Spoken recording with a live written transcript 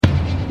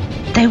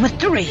They were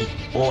three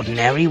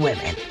ordinary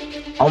women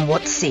on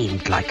what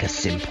seemed like a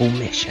simple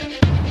mission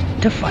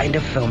to find a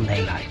film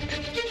they liked.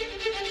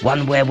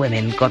 One where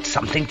women got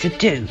something to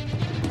do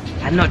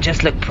and not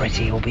just look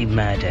pretty or be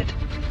murdered.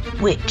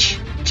 Which,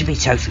 to be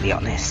totally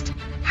honest,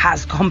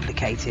 has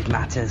complicated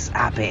matters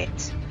a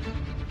bit.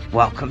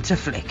 Welcome to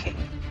Flicking.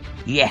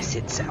 Yes,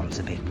 it sounds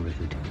a bit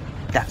rude.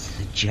 That's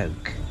the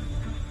joke.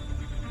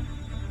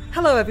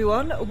 Hello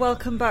everyone,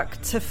 welcome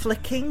back to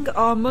Flicking,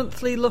 our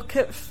monthly look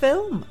at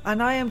film.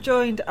 And I am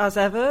joined as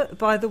ever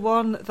by the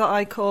one that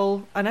I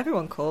call, and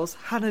everyone calls,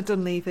 Hannah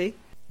Dunleavy.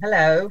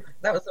 Hello,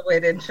 that was a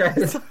weird intro.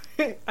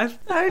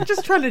 I'm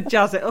just trying to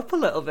jazz it up a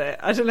little bit,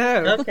 I don't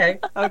know.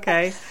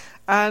 Okay.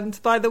 And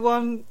by the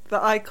one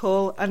that I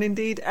call, and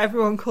indeed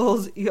everyone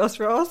calls,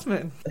 Yosra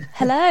Osman.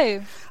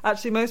 Hello.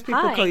 Actually, most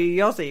people call you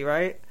Yossi,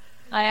 right?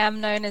 I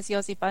am known as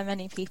Yossi by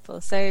many people,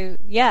 so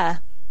yeah.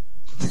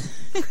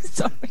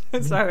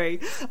 Sorry,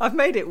 I've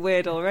made it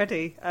weird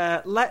already.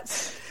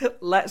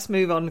 Let's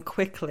move on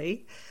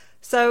quickly.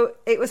 So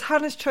it was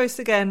Hannah's choice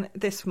again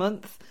this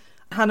month.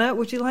 Hannah,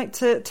 would you like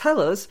to tell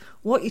us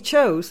what you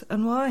chose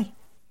and why?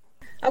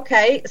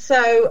 Okay,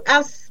 so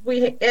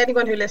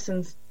anyone who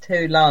listens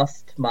to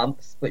last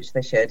month's, which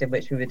they should, in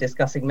which we were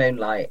discussing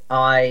Moonlight,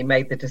 I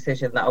made the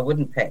decision that I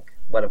wouldn't pick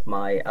one of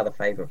my other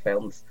favourite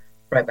films,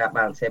 Brokeback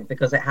Mountain,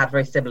 because it had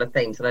very similar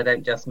themes, and I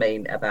don't just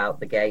mean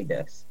about the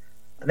gayness.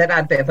 Then I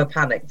had a bit of a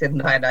panic,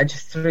 didn't I? And I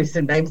just threw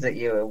some names at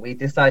you, and we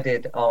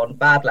decided on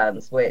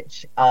Badlands,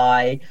 which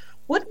I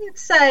wouldn't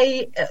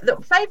say...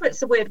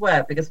 favourite's a weird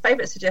word, because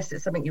favourite suggests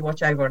it's something you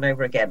watch over and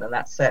over again, and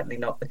that's certainly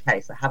not the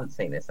case. I haven't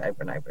seen this over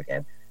and over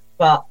again.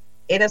 But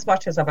in as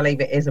much as I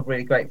believe it is a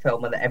really great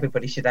film and that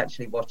everybody should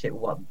actually watch it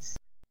once,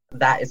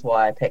 that is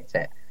why I picked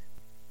it.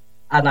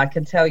 And I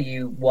can tell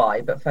you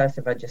why, but first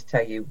if I just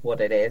tell you what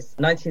it is.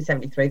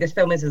 1973, this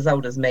film is as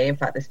old as me. In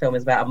fact, this film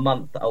is about a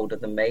month older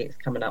than me. It's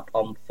coming up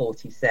on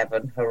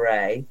 47,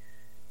 hooray.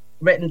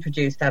 Written,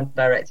 produced and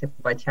directed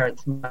by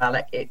Terrence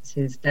Malick. It's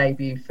his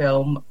debut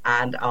film,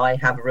 and I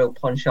have a real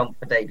penchant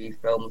for debut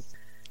films.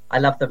 I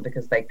love them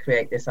because they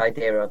create this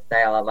idea of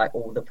they are like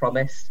all the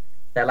promise.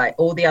 They're like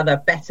all the other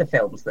better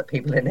films that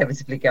people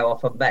inevitably go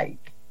off and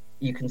make.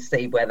 You can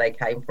see where they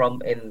came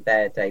from in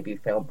their debut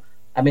film.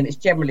 I mean, it's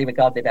generally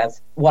regarded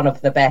as one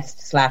of the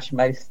best /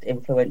 most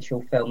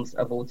influential films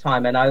of all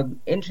time. And I'm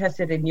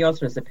interested in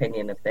Yosra's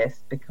opinion of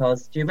this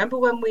because do you remember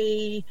when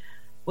we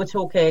were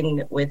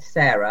talking with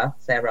Sarah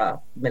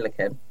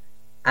Millican,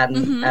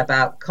 and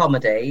about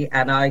comedy?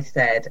 And I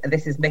said, and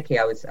this is Mickey,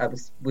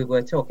 we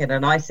were talking,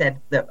 and I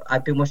said that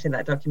I've been watching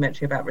that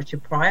documentary about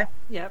Richard Pryor.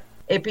 Yep.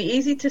 It'd be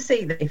easy to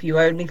see that if you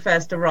only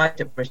first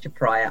arrived at Richard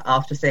Pryor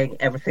after seeing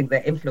everything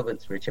that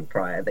influenced Richard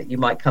Pryor, that you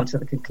might come to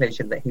the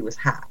conclusion that he was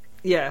hack.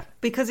 Yeah,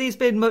 because he's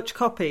been much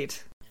copied.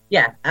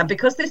 Yeah, and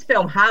because this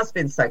film has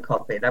been so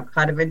copied, I'm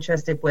kind of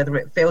interested whether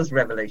it feels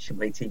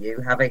revolutionary to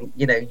you, having,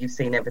 you've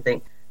seen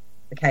everything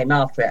that came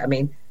after it. I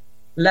mean,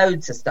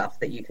 loads of stuff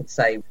that you could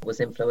say was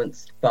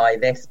influenced by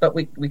this, but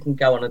we can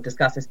go on and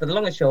discuss this. But the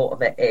long and short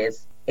of it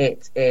is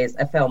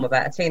a film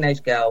about a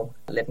teenage girl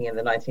living in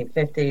the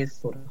 1950s,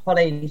 sort of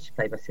Holly, she's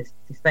played by Sissy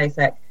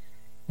Spacek,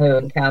 who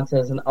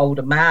encounters an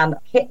older man,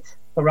 Kit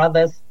for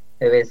others,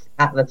 who is,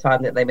 at the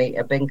time that they meet,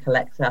 a bin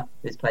collector,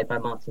 who's played by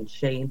Martin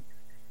Sheen.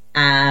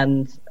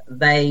 And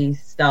they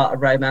start a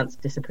romance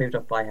disapproved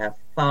of by her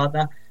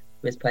father,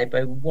 who is played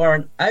by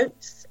Warren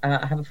Oates.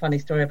 I have a funny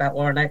story about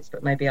Warren Oates,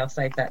 but maybe I'll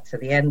save that to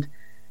the end.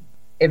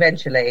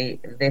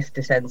 Eventually, this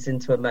descends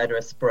into a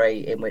murderous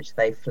spree in which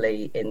they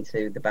flee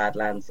into the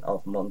Badlands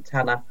of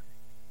Montana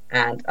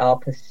and are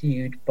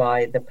pursued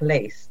by the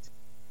police.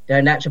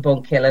 Natural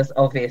Born Killers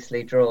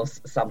obviously draws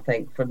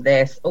something from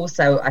this.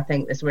 Also, I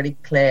think there's really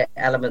clear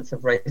elements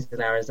of Raised in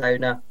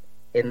Arizona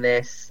in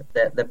this.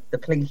 The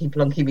plinky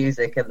plonky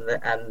music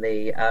and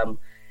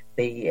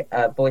the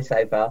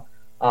voiceover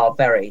are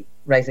very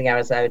Raising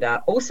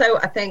Arizona. Also,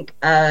 I think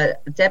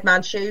Dead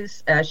Man's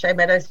Shoes, Shea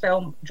Meadows'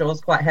 film,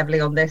 draws quite heavily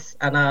on this,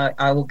 and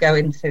I will go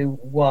into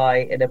why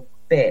in a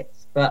bit.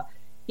 But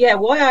yeah,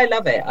 why I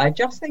love it. I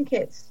just think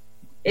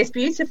it's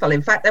beautiful.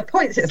 In fact, at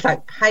points it's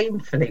like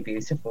painfully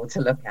beautiful to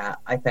look at.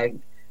 I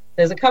think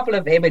there's a couple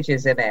of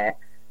images in it.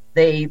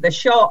 The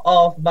shot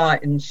of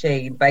Martin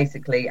Sheen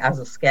basically as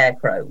a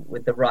scarecrow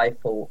with the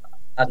rifle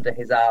under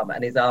his arm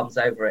and his arms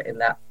over it in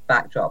that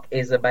backdrop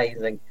is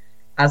amazing,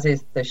 as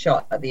is the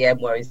shot at the end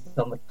where he's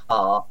on the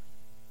car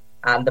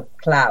and the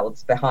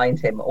clouds behind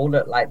him all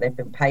look like they've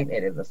been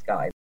painted in the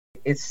sky.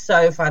 It's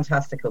so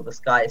fantastical. The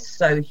sky is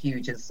so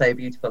huge and so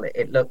beautiful.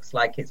 It looks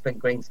like it's been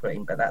green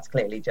screen, but that's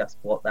clearly just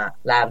what that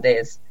land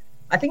is.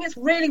 I think it's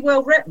really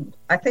well written.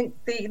 I think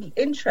the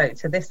intro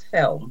to this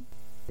film,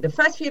 the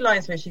first few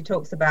lines where she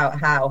talks about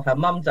how her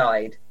mum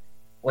died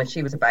when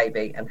she was a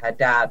baby and her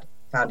dad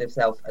found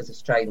himself as a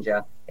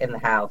stranger in the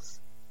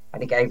house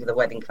and he gave her the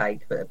wedding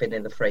cake that had been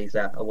in the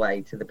freezer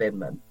away to the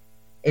binman.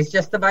 It's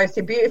just the most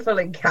beautiful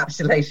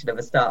encapsulation of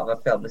a start of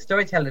a film. The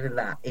storytelling in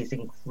that is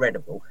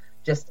incredible.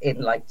 Just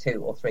in like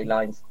 2 or 3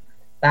 lines.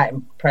 That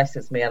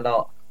impresses me a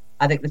lot.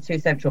 I think the 2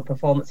 central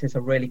performances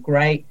are really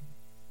great.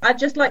 I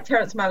just like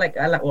Terrence Malick.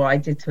 I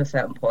did to a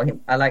certain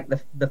point. I like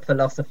the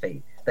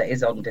philosophy that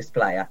is on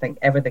display. I think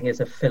everything is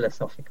a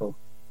philosophical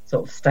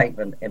sort of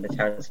statement in the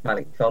Terrence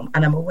Malick film,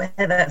 and I'm aware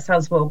that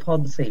sounds well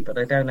poncy, but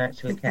I don't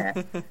actually care.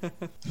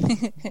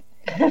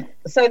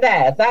 So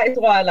that is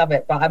why I love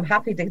it, but I'm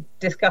happy to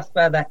discuss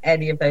further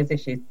any of those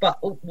issues. But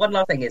one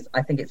last thing is,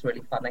 I think it's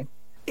really funny.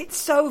 It's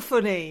so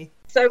funny.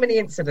 So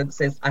many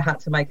incidences, I had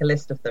to make a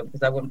list of them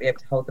because I wouldn't be able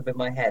to hold them in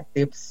my head.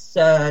 The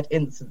absurd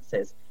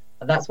instances.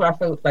 And that's where I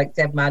feel like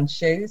Dead Man's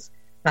Shoes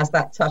has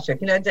that touch of,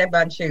 Dead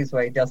Man's Shoes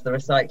where he does the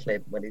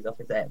recycling when he's off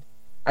his head.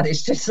 And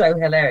it's just so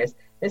hilarious.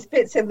 There's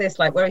bits in this,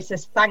 like, where he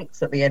says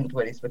thanks at the end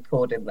when he's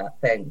recording that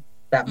thing,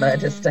 that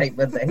murder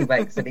statement that he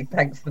makes, and he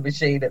thanks the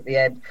machine at the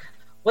end.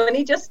 When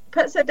he just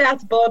puts her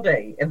dad's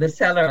body in the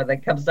cellar and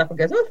then comes up and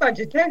goes, I found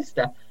your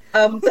toaster.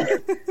 That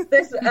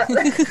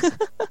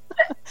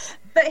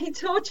he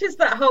torches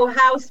that whole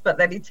house, but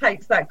then he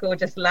takes that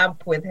gorgeous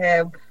lamp with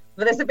him.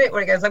 But there's a bit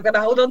where he goes, I'm going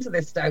to hold on to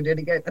this stone, and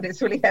he goes, and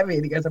it's really heavy,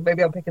 and he goes,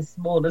 maybe I'll pick a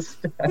smaller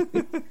stone.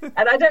 And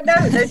I don't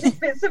know, there's just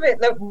bits of it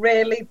that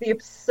really, the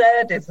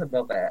absurdism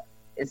of it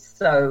is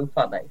so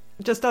funny.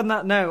 Just on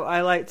that note,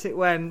 I liked it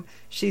when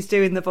she's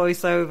doing the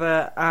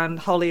voiceover and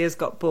Holly has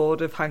got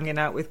bored of hanging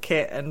out with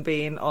Kit and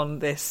being on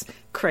this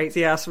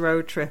crazy ass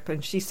road trip,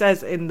 and she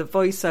says in the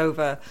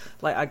voiceover,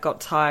 like, I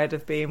got tired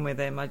of being with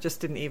him, I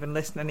just didn't even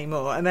listen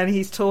anymore. And then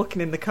he's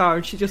talking in the car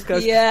and she just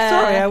goes,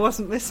 sorry, I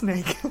wasn't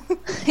listening.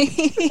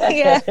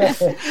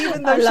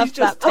 Even though she's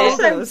just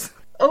told us.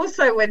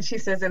 Also, when she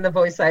says in the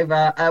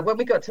voiceover, when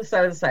we got to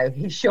so-and-so,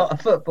 he shot a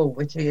football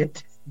which he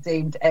had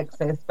deemed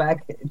excess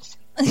baggage.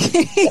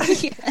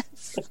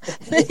 Yes.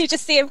 Then you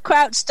just see him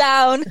crouched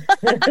down.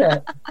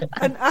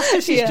 And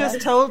after she's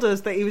just told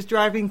us that he was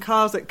driving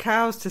cars at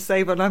cows to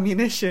save on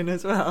ammunition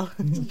as well.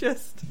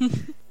 Just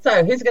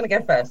So, who's going to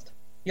go first?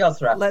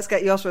 Yosra. Let's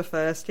get Yosra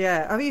first,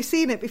 yeah. Have you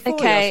seen it before,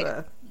 Okay.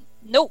 Yosra?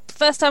 Nope.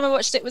 First time I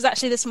watched it was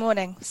actually this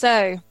morning.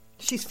 So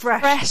She's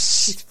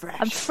fresh. She's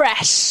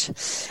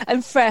fresh.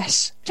 I'm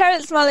fresh.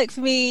 Terrence Malick, for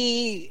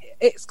me,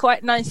 it's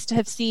quite nice to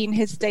have seen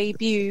his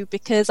debut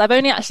because I've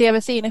only actually ever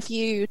seen a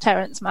few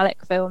Terrence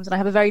Malick films, and I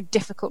have a very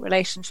difficult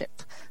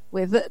relationship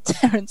with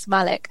Terrence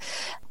Malick.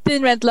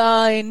 Thin Red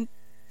Line,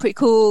 pretty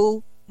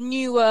cool.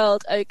 New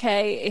World,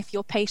 okay, if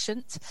you're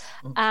patient.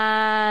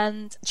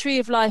 And Tree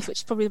of Life, which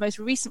is probably the most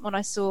recent one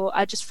I saw,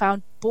 I just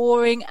found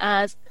boring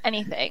as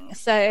anything.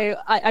 So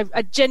I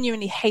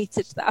genuinely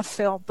hated that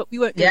film, but we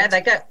won't go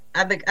they go,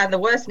 and the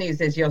worst news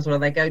is, Yosra,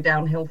 they go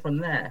downhill from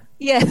there.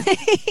 Yeah.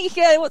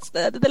 Yeah, what's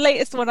the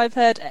latest one I've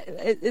heard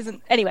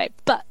isn't, anyway,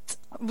 but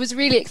I was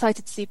really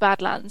excited to see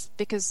Badlands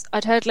because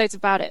I'd heard loads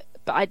about it,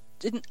 but I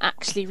didn't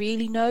actually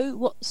really know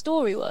what the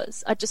story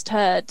was. I just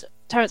heard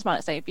Terrence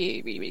Malick's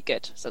debut, really, really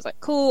good. So I was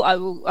like, cool, I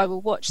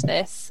will watch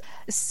this.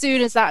 As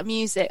soon as that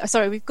music,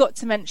 we've got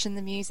to mention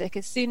the music,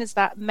 as soon as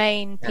that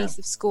main piece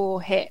of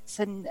score hits,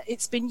 and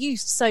it's been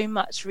used so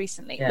much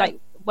recently,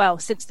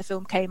 since the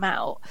film came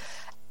out,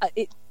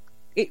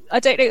 I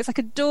don't know, it's like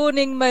a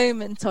dawning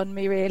moment on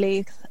me,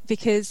 really,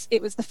 because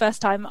it was the first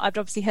time I'd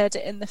obviously heard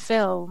it in the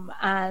film,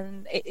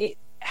 and it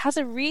has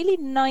a really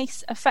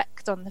nice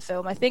effect on the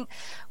film. I think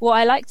what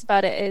I liked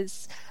about it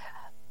is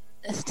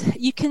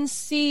you can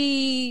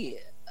see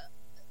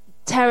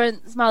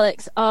Terrence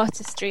Malick's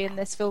artistry in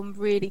this film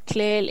really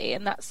clearly,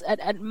 and that's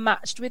and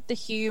matched with the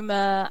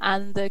humour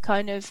and the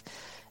kind of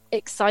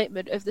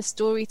excitement of the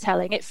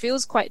storytelling. It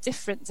feels quite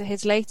different to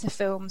his later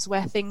films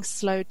where things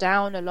slow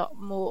down a lot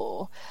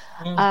more.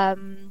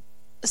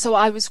 So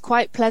I was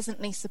quite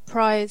pleasantly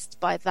surprised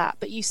by that,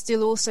 but you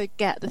still also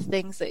get the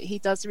things that he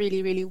does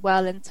really, really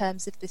well in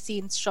terms of the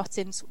scenes shot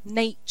in sort of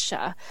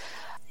nature.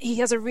 He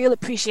has a real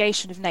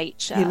appreciation of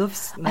nature. He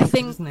loves nature, I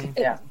think, doesn't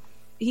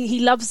he? He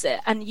loves it,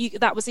 and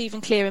that was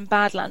even clear in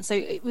Badlands. So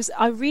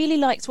I really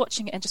liked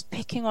watching it and just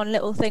picking on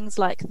little things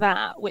like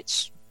that,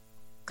 which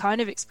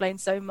kind of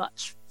explains so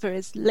much for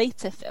his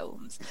later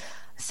films.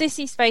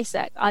 Sissy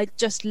Spacek, I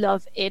just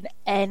love in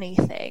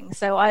anything.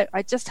 So I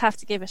just have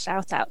to give a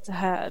shout out to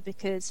her,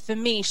 because for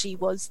me she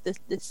was the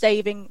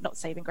not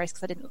saving grace,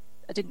 because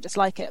I didn't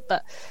dislike it,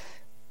 but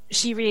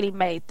she really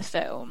made the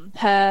film.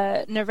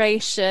 Her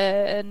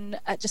narration,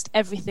 just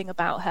everything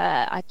about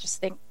her, I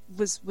just think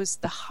was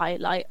the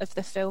highlight of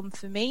the film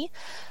for me.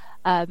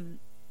 I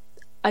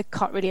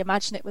can't really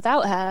imagine it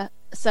without her.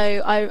 So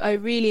I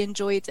really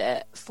enjoyed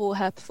it for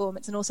her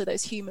performance, and also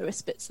those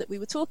humorous bits that we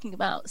were talking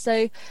about.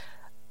 So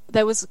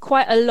there was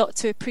quite a lot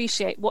to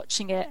appreciate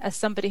watching it as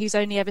somebody who's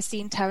only ever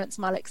seen Terrence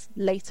Malick's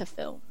later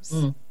films.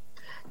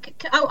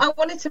 I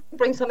wanted to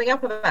bring something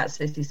up about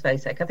Sissy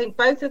Spacek. I think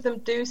both of them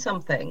do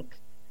something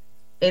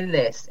in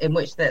this, in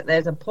which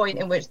there's a point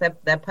in which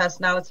their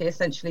personality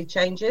essentially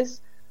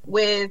changes.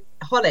 With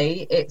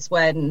Holly, it's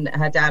when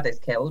her dad is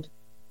killed.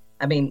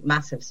 I mean,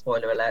 massive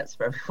spoiler alerts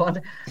for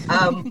everyone.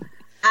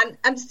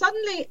 And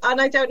suddenly, and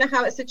I don't know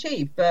how it's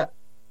achieved, but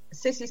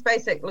Sissy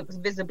Spacek looks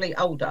visibly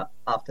older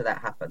after that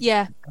happens.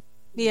 Yeah.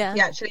 He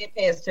actually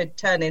appears to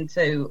turn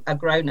into a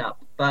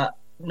grown-up, but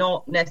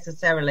not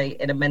necessarily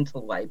in a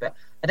mental way. But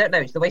I don't know,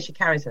 it's the way she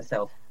carries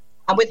herself.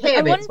 And with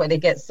him, it's when he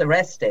gets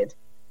arrested.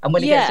 And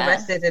when he gets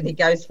arrested and he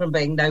goes from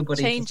being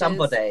nobody to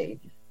somebody,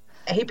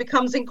 he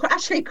becomes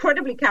actually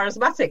incredibly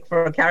charismatic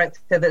for a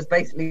character that's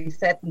basically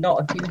said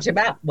not a huge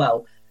amount.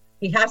 Well,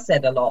 he has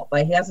said a lot,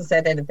 but he hasn't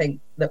said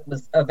anything that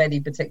was of any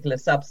particular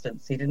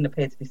substance. He didn't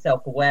appear to be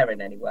self-aware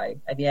in any way.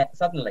 And yet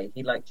suddenly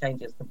he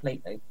changes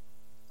completely.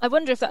 I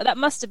wonder if that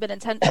must have been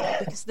intentional,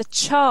 because the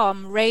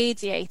charm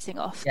radiating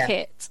off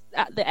Kit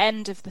at the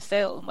end of the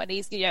film when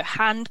he's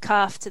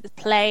handcuffed to the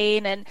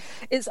plane, and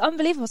it's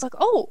unbelievable. It's like,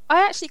 oh,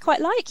 I actually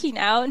quite like you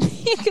now, and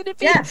you're going to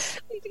be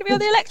on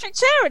the electric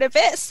chair in a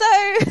bit. So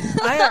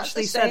I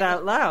actually said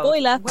out loud,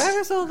 spoiler, where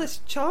has all this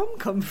charm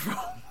come from?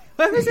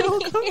 Where has it all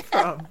come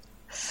from?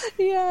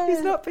 Yeah,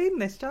 he's not been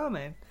this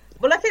charming.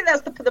 Well, I think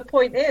that's the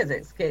point.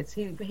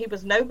 He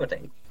was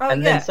nobody,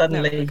 and then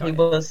suddenly he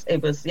was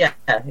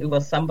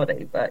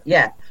somebody. But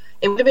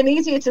it would have been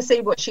easier to see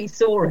what she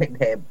saw in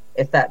him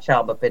if that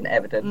charm had been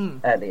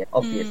evident earlier,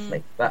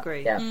 obviously. But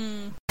agreed.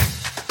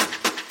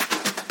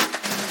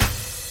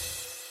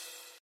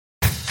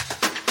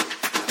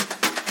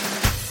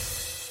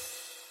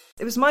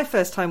 It was my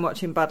first time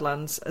watching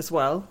Badlands as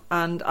well,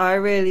 and I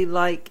really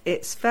like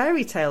its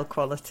fairy tale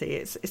quality.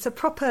 It's a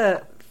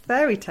proper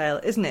fairy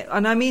tale, isn't it?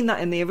 And I mean that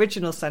in the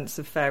original sense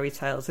of fairy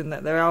tales, in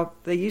that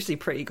they're usually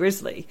pretty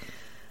grisly,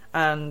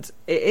 and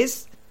it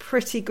is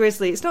pretty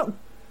grisly. It's not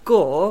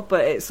gore,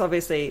 but it's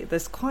obviously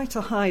there's quite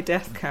a high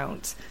death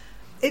count.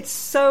 It's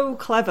so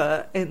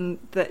clever in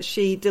that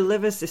she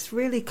delivers this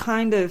really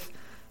kind of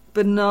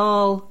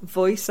banal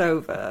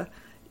voiceover,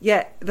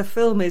 yet the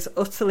film is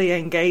utterly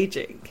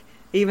engaging,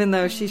 even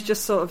though she's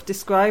just sort of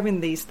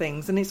describing these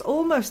things, and it's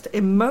almost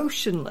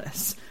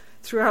emotionless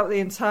throughout the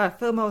entire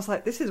film. I was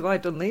like, this is why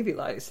Dunleavy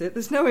likes it.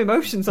 There's no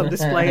emotions on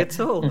display at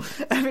all.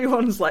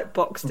 Everyone's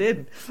boxed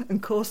in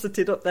and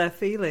corseted up their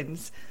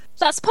feelings.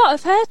 That's part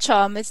of her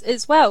charm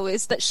as well,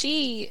 is that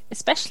she,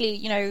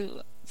 especially,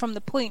 from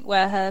the point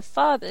where her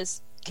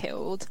father's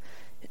killed,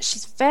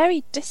 she's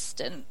very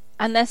distant,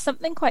 and there's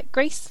something quite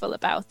graceful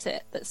about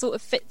it that sort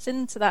of fits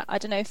into that, I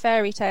don't know,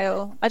 fairy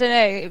tale. I don't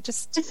know, it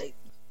just...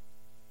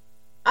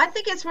 I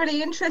think it's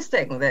really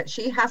interesting that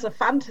she has a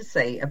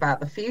fantasy about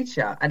the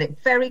future, and it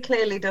very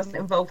clearly doesn't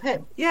involve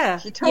him. Yeah.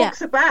 She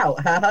talks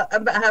about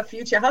her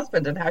future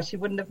husband and how she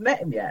wouldn't have met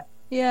him yet.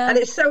 Yeah. And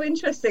it's so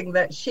interesting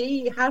that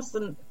she's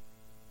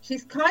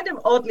kind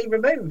of oddly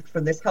removed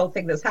from this whole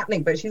thing that's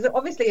happening, but she's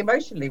obviously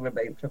emotionally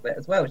removed from it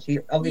as well. She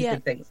obviously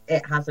thinks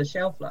it has a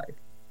shelf life.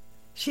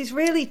 She's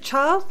really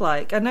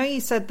childlike. I know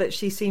you said that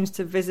she seems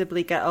to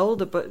visibly get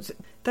older, but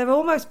they're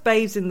almost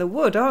babes in the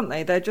wood, aren't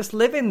they? They're just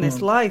living this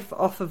life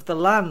off of the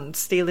land,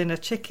 stealing a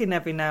chicken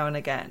every now and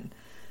again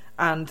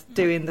and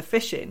doing the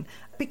fishing.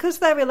 Because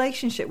their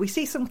relationship, we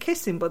see some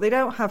kissing, but they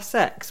don't have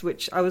sex,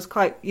 which I was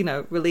quite,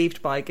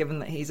 relieved by, given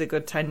that he's a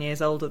good 10 years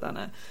older than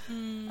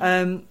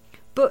her.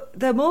 But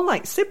they're more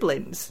like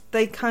siblings.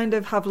 They kind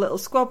of have little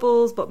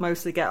squabbles, but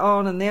mostly get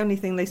on, and the only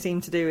thing they seem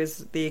to do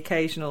is the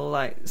occasional,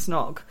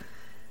 snog.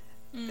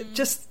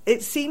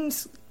 It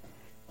seems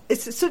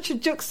it's such a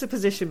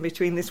juxtaposition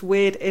between this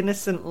weird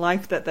innocent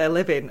life that they're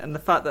living and the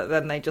fact that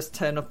then they just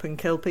turn up and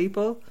kill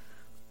people.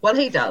 Well,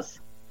 he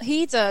does.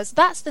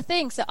 That's the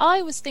thing. So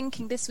I was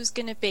thinking this was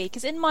going to be,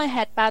 because in my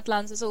head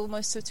Badlands is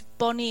almost sort of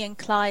Bonnie and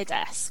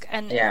Clyde-esque,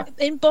 and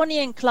in Bonnie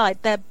and Clyde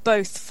they're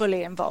both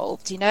fully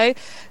involved,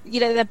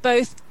 they're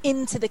both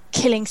into the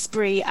killing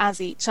spree as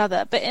each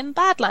other, but in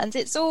Badlands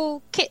it's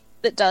all Kit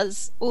that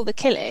does all the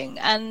killing,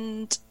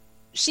 and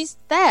she's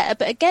there,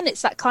 but again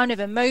it's that kind of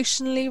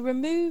emotionally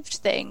removed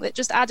thing that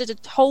just added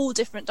a whole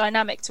different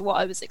dynamic to what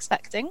I was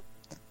expecting.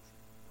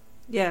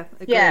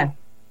 Agree.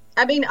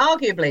 I mean,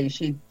 arguably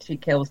she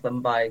kills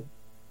them by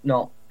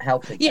not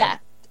helping them.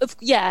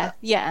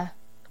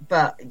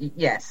 But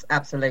yes,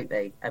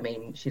 absolutely. I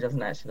mean, she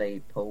doesn't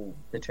actually pull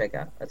the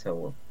trigger at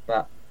all,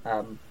 but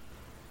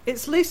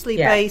it's loosely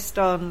based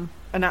on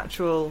an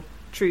actual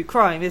true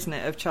crime, isn't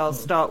it, of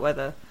Charles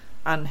Starkweather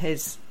and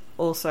his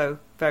also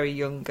very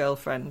young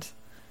girlfriend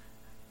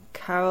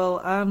Carol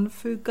Ann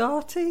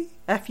Fugate,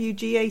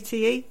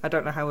 Fugate. I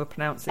don't know how we're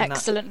pronouncing that.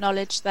 Excellent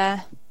knowledge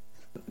there.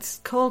 It's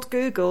called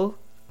Google.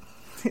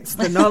 It's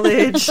the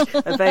knowledge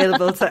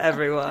available to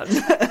everyone.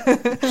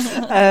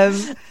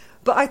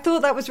 But I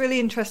thought that was really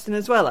interesting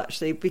as well,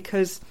 actually,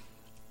 because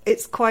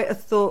it's quite a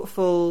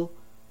thoughtful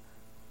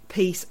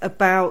piece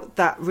about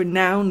that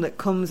renown that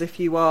comes if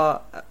you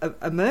are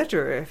a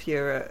murderer, if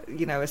you're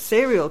a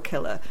serial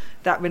killer.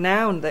 That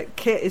renown that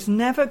Kit is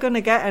never going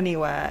to get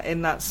anywhere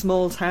in that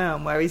small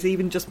town where he's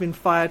even just been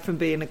fired from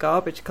being a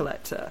garbage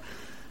collector.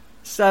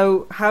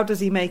 So how does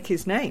he make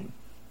his name?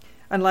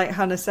 And like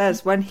Hannah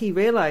says, when he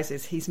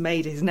realises he's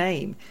made his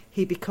name,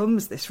 he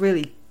becomes this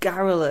really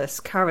garrulous,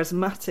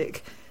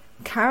 charismatic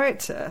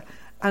character.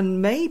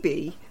 And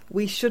maybe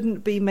we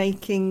shouldn't be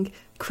making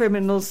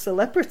criminals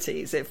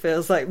celebrities, it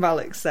feels like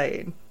Malik's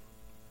saying.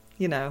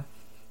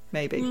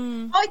 Maybe.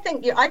 I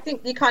think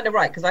you're kind of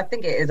right, because I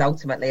think it is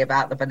ultimately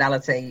about the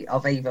banality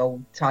of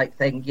evil type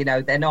thing.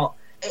 They're not...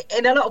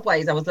 In a lot of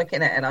ways, I was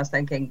looking at it and I was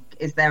thinking,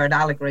 is there an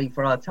allegory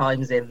for our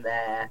times in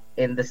there,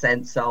 in the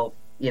sense of,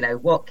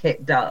 what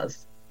Kit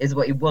does is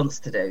what he wants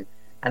to do,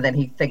 and then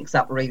he thinks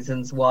up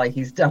reasons why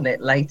he's done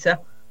it later.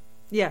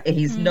 Yeah.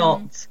 He's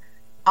not...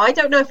 I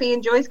don't know if he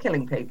enjoys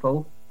killing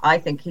people. I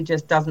think he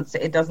just doesn't...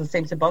 It doesn't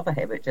seem to bother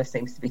him. It just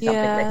seems to be something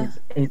that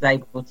he's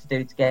able to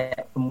do to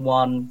get from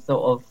one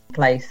sort of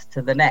place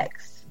to the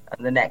next,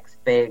 and the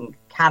next being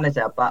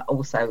Canada, but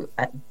also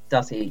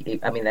does he...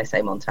 I mean, they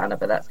say Montana,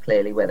 but that's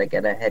clearly where they're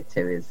going to head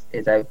to is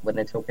when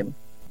they're talking...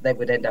 They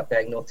would end up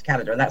going north to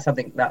Canada, and that's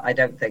something that I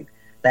don't think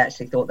they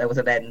actually thought there was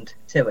an end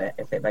to it,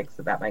 if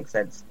that makes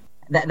sense.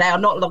 They are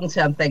not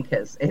long-term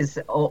thinkers,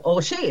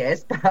 or she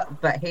is,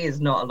 but he is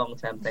not a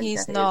long-term thinker.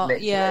 He's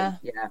not, yeah.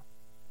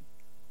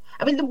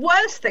 I mean, the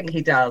worst thing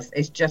he does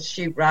is just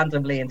shoot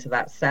randomly into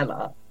that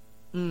cellar,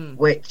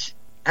 which,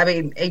 I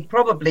mean, he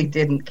probably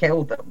didn't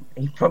kill them.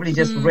 He probably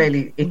just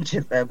really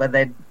injured them, and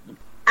then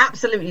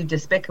absolutely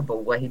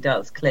despicable what he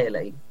does,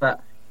 clearly.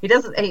 But he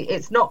doesn't.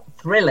 It's not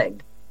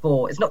thrilling.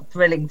 It's not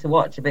thrilling to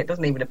watch. It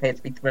doesn't even appear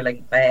to be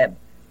thrilling for him.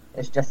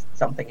 It's just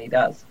something he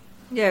does.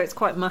 Yeah, it's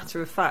quite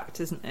matter of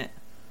fact, isn't it?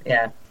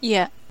 Yeah.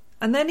 Yeah.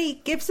 And then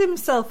he gives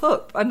himself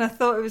up, and I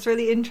thought it was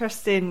really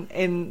interesting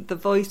in the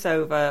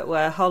voiceover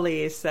where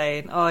Holly is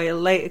saying, he'll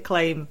later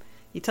claim,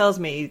 he tells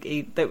me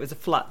that it was a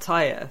flat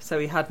tyre, so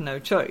he had no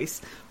choice.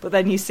 But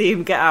then you see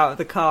him get out of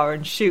the car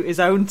and shoot his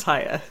own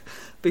tyre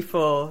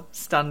before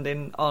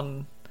standing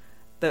on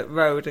the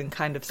road and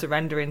kind of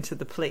surrendering to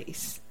the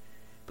police.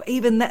 But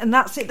even then, and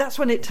that's it. That's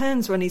when it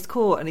turns, when he's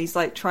caught and he's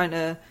like trying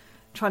to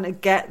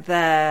get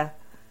their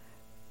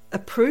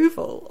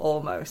approval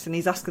almost, and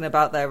he's asking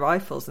about their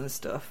rifles and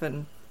stuff,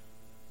 and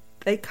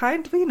they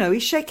kind of,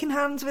 he's shaking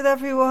hands with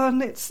everyone.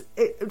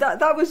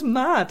 That was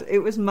mad. It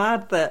was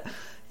mad that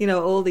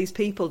all these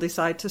people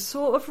decide to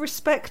sort of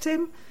respect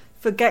him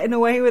for getting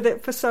away with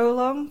it for so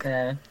long.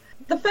 Yeah.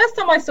 The first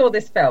time I saw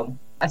this film,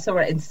 I saw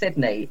it in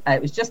Sydney.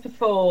 It was just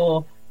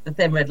before The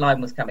Thin Red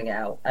Line was coming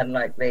out, and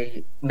like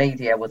the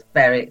media was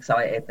very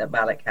excited that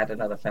Malick had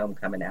another film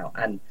coming out,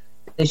 and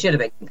they should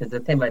have been, because The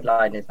Thin Red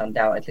Line is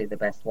undoubtedly the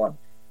best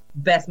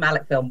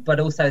Malick film,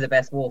 but also the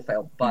best war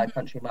film by a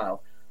country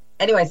mile.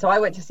 Anyway, so I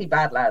went to see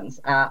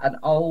Badlands at an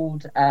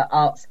old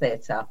arts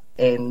theatre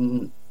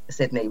in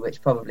Sydney,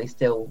 which probably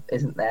still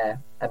isn't there.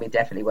 I mean,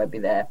 definitely won't be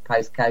there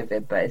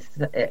post-COVID, but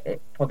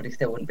it probably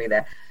still wouldn't be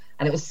there.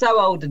 And it was so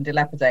old and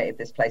dilapidated,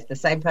 this place. The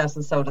same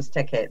person sold us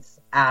tickets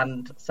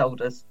and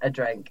sold us a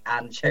drink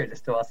and showed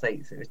us to our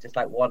seats. It was just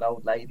like one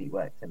old lady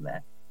worked in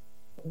there.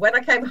 When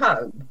I came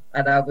home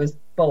and I was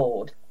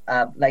bored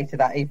later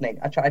that evening,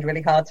 I tried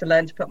really hard to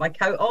learn to put my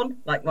coat on,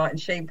 like Martin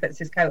Sheen puts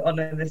his coat on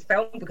in this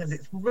film, because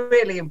it's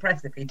really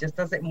impressive. He just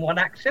does it in one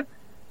action.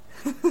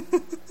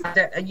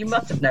 You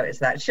must have noticed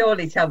that.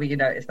 Surely tell me you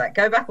noticed that.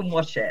 Go back and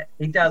watch it.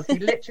 He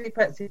literally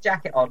puts his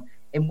jacket on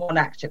in one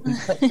action. He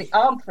puts the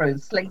arm through,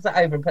 slings it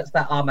over and puts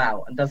that arm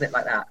out and does it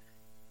like that.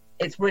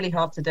 It's really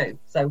hard to do.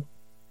 So,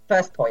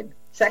 first point.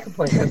 Second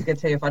point, I was going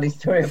to tell you a funny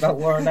story about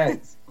War on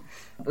Oats,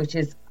 which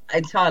is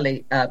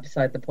entirely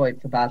beside the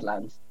point for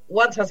Badlands.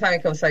 Once I was having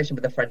a conversation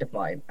with a friend of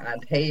mine,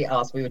 and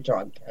we were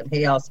drunk, and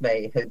he asked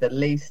me who the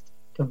least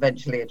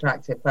conventionally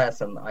attractive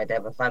person I'd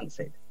ever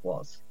fancied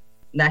was.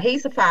 Now,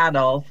 he's a fan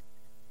of,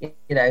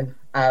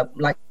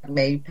 like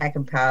me, Peck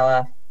and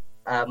Power,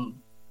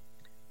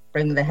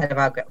 bring the head of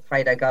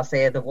Alfredo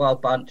Garcia, the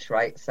Wild Bunch,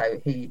 right? So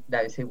he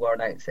knows who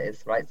Warren Oates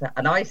is, right? So,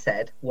 and I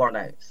said, Warren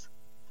Oates.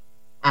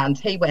 And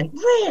he went,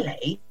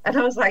 really? And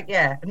I was like,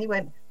 yeah. And he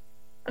went,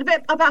 and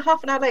about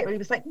half an hour later, he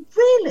was like,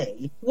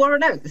 really?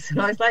 Warren Oates?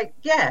 And I was like,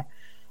 yeah.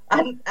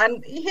 And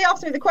he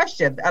asked me the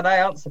question, and I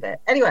answered it.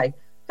 Anyway,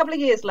 a couple of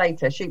years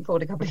later,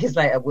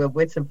 we're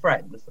with some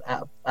friends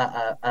at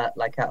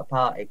a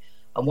party,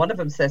 and one of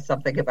them says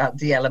something about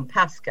DL and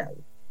Pasco,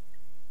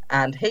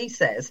 and he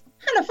says,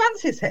 Hannah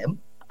fancies him,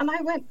 and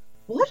I went,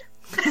 what?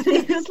 And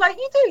he was like,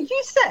 you do?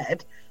 You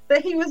said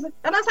that he was, and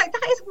I was like,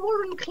 that is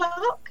Warren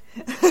Clark.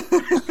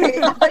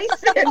 I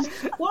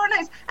said Warren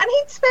Oates, and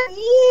he'd spent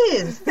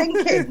years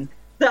thinking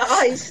that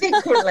I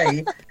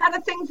secretly had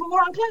a thing for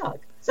Warren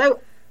Clark. So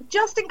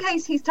just in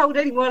case he's told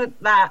anyone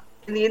that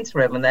in the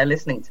interim and they're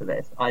listening to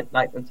this, I'd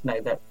like them to know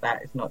that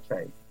that is not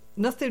true.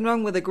 Nothing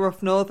wrong with a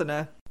gruff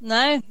northerner.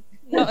 No,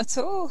 not at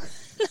all.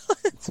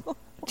 Not at all.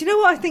 Do you know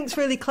what I think's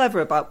really clever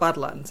about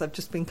Badlands? I've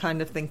just been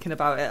kind of thinking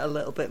about it a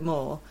little bit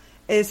more.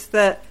 Is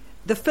that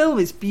the film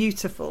is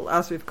beautiful,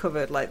 as we've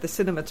covered. Like, the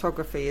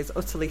cinematography is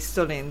utterly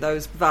stunning.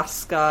 Those vast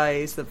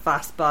skies, the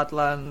vast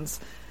Badlands,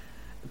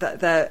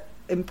 their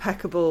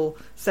impeccable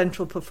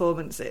central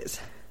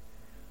performances.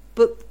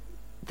 But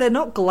they're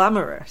not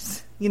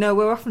glamorous.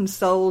 We're often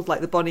sold, like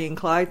the Bonnie and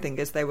Clyde thing,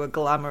 as they were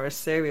glamorous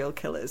serial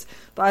killers.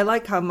 But I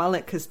like how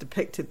Malick has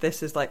depicted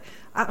this as, like,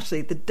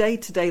 actually the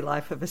day-to-day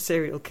life of a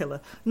serial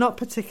killer, not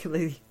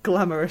particularly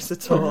glamorous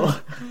at all.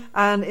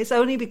 And it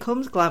only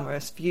becomes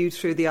glamorous viewed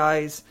through the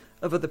eyes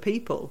of other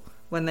people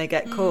when they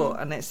get caught,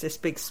 and it's this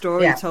big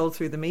story told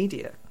through the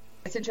media.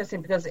 It's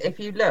interesting because if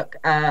you look,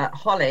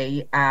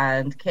 Holly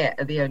and Kit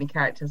are the only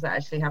characters that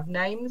actually have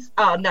names.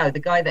 Oh, no, the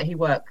guy that he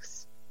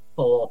works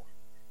for,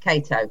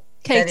 Cato.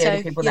 They're the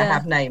only people that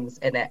have names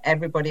in it.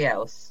 Everybody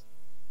else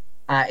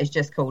It's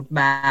just called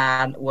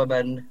Man,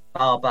 Woman,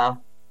 Barber,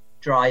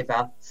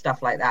 Driver,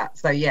 stuff like that.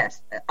 So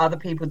yes, other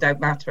people don't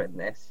matter in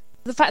this.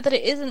 The fact that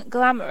it isn't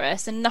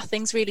glamorous and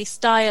nothing's really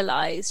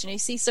stylized, you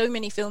see so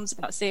many films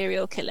about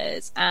serial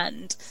killers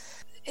and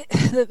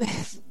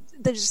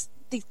there's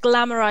these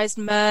glamorized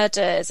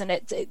murders, and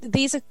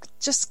these are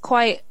just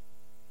quite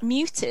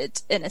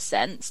muted in a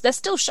sense. They're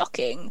still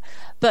shocking,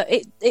 but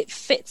it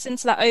fits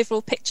into that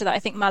overall picture that I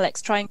think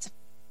Malik's trying to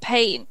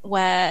paint,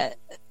 where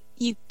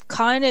you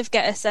kind of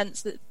get a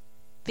sense that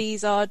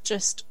these are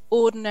just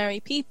ordinary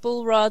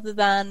people rather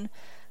than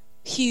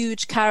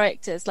huge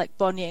characters like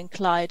Bonnie and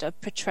Clyde are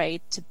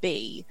portrayed to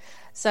be.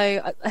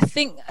 So I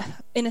think,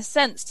 in a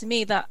sense, to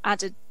me, that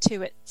added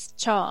to its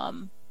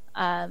charm.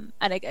 And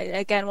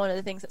again, one of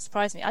the things that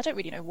surprised me, I don't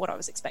really know what I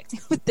was expecting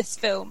with this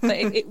film, but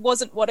it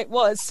wasn't what it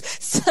was.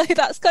 So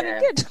that's kind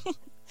of good.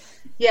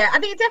 Yeah, I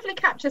think it definitely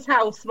captures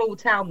how small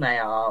town they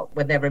are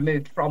when they're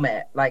removed from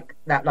it. Like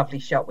that lovely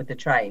shot with the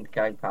train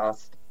going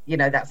past.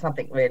 That's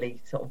something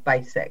really sort of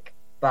basic,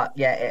 but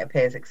yeah, it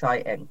appears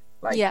exciting.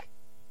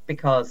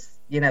 Because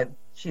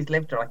she's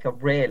lived like a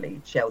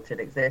really sheltered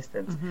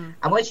existence.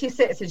 And when she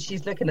sits and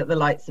she's looking at the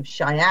lights of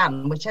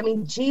Cheyenne, which, I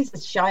mean,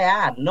 Jesus,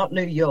 Cheyenne, not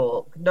New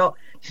York, not,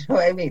 you know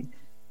what I mean?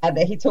 And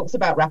he talks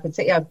about Rapid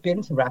City. I've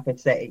been to Rapid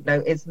City.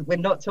 No, we're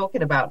not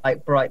talking about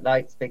like bright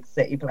lights, big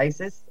city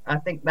places. I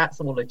think that's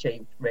all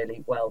achieved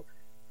really well.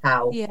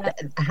 How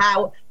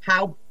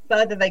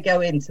further they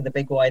go into the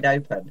big wide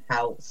open,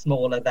 how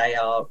smaller they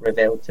are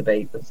revealed to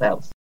be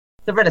themselves.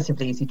 It's a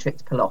relatively easy trick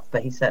to pull off,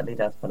 but he certainly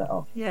does pull it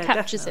off. Yeah,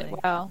 captures definitely.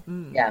 it well.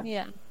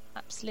 Yeah,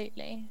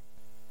 absolutely.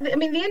 I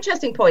mean, the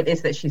interesting point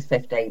is that she's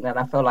 15, and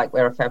I feel like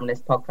we're a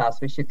feminist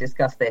podcast. We should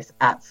discuss this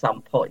at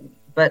some point.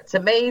 But to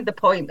me, the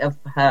point of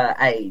her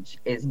age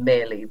is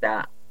merely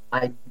that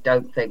I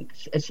don't think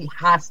she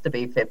has to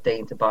be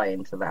 15 to buy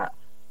into that.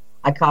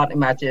 I can't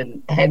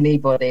imagine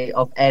anybody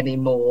of any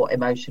more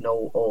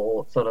emotional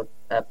or sort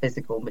of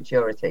physical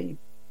maturity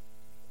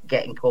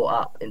getting caught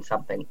up in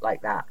something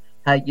like that.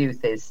 Her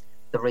youth is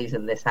the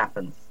reason this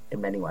happens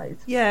in many ways.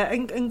 Yeah,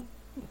 and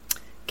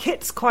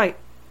Kit's quite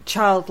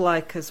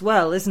childlike as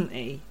well, isn't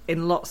he,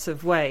 in lots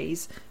of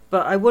ways?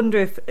 But I wonder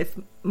if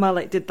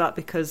Malik did that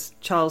because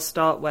Charles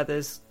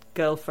Starkweather's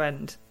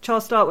girlfriend...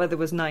 Charles Starkweather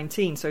was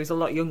 19, so he's a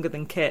lot younger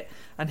than Kit,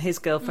 and his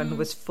girlfriend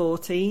was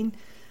 14.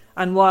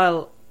 And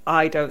while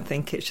I don't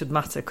think it should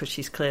matter because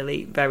she's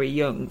clearly very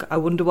young, I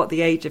wonder what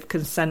the age of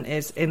consent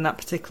is in that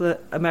particular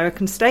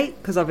American state,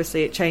 because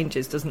obviously it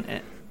changes, doesn't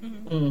it?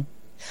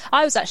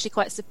 I was actually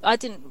I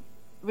didn't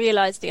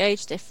realise the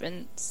age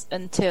difference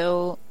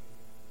until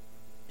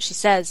she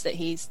says that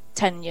he's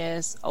 10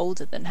 years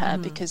older than her,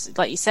 because,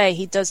 like you say,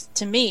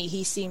 to me,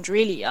 he seemed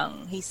really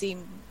young. He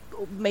seemed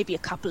maybe a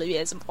couple of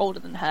years older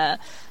than her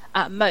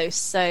at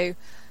most. So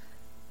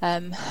I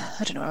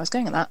don't know where I was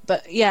going with that,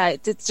 but yeah,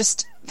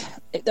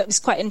 that was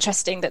quite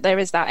interesting that there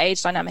is that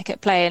age dynamic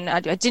at play, and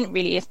I haven't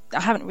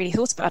really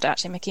thought about it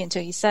actually, Mickey,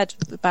 until you said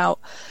about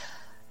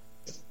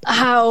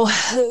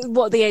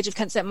what the age of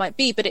consent might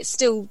be, but it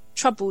still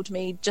troubled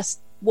me just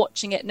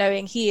watching it,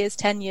 knowing he is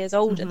 10 years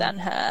older than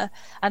her,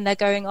 and they're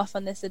going off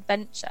on this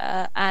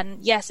adventure.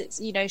 And yes, it's,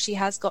 she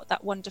has got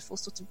that wonderful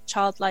sort of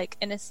childlike,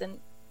 innocent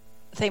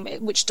thing,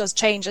 which does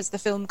change as the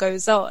film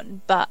goes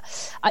on, but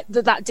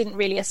that didn't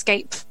really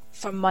escape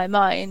from my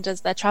mind as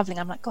they're traveling.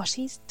 I'm like, gosh,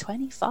 he's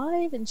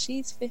 25 and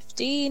she's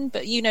 15,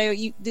 but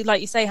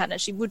like you say, Hannah,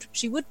 she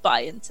would buy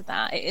into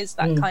that. It is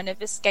that kind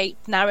of escape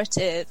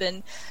narrative,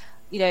 and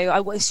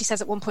she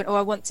says at one point,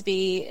 I want to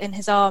be in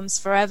his arms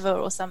forever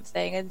or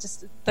something, and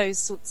just those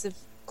sorts of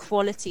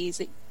qualities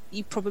that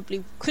you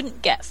probably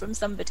couldn't get from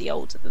somebody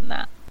older than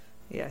that.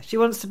 Yeah, she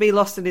wants to be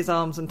lost in his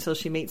arms until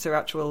she meets her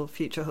actual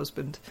future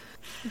husband.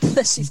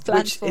 That she's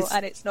planned for,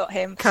 and it's not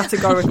him.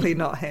 Categorically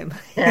not him.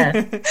 Yeah.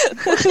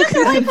 She does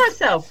all right for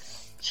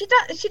herself. She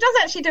does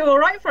actually do all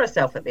right for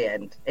herself at the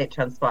end, it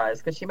transpires,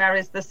 because she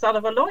marries the son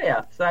of a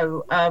lawyer.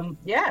 So,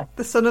 yeah.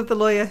 The son of the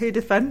lawyer who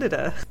defended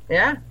her.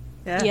 Yeah.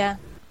 Yeah.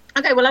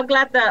 Okay, well, I'm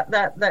glad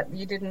that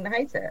you didn't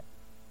hate it.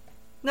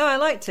 No, I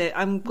liked it.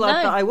 I'm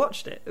glad that I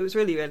watched it. It was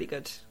really, really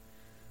good.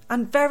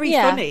 And very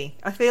funny.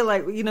 I feel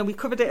like, we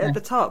covered it at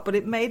the top, but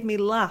it made me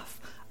laugh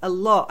a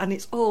lot. And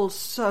it's all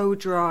so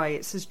dry.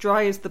 It's as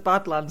dry as the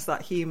Badlands,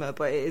 that humour,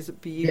 but it is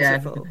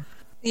beautiful.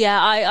 Yeah,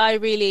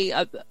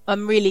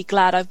 I'm really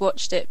glad I've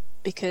watched it,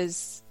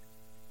 because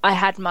I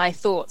had my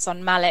thoughts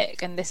on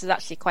Malik, and this has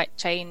actually quite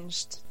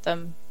changed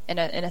them in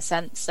a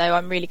sense. So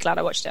I'm really glad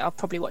I watched it. I'll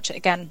probably watch it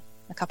again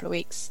in a couple of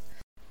weeks.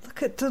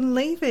 Look at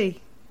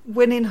Dunleavy,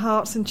 winning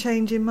hearts and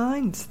changing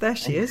minds. There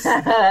she is.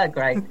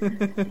 Great.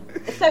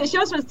 So it's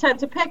your turn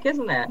to pick,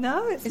 isn't it?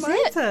 No, it's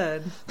my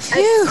turn.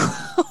 Phew.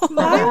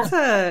 My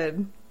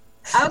turn.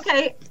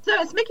 Okay,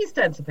 so it's Mickey's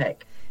turn to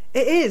pick.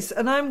 It is,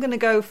 and I'm going to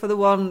go for the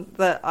one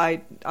that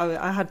I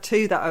had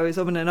two that I was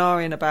and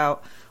ahhing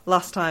about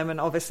last time, and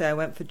obviously I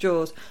went for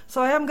Jaws.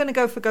 So I am going to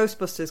go for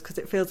Ghostbusters, because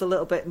it feels a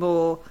little bit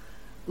more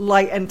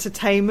light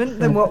entertainment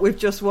than what we've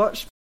just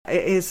watched.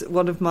 It is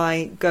one of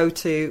my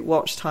go-to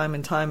watch time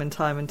and time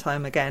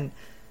again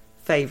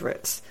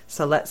favourites.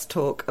 So let's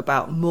talk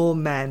about more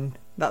men.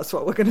 That's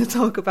what we're going to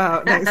talk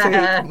about next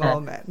week. More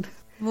men.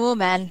 More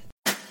men.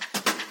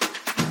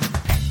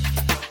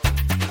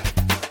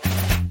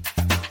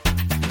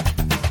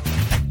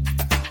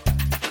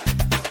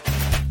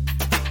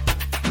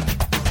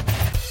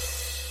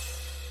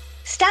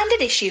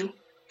 Standard issue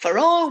for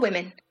all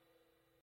women.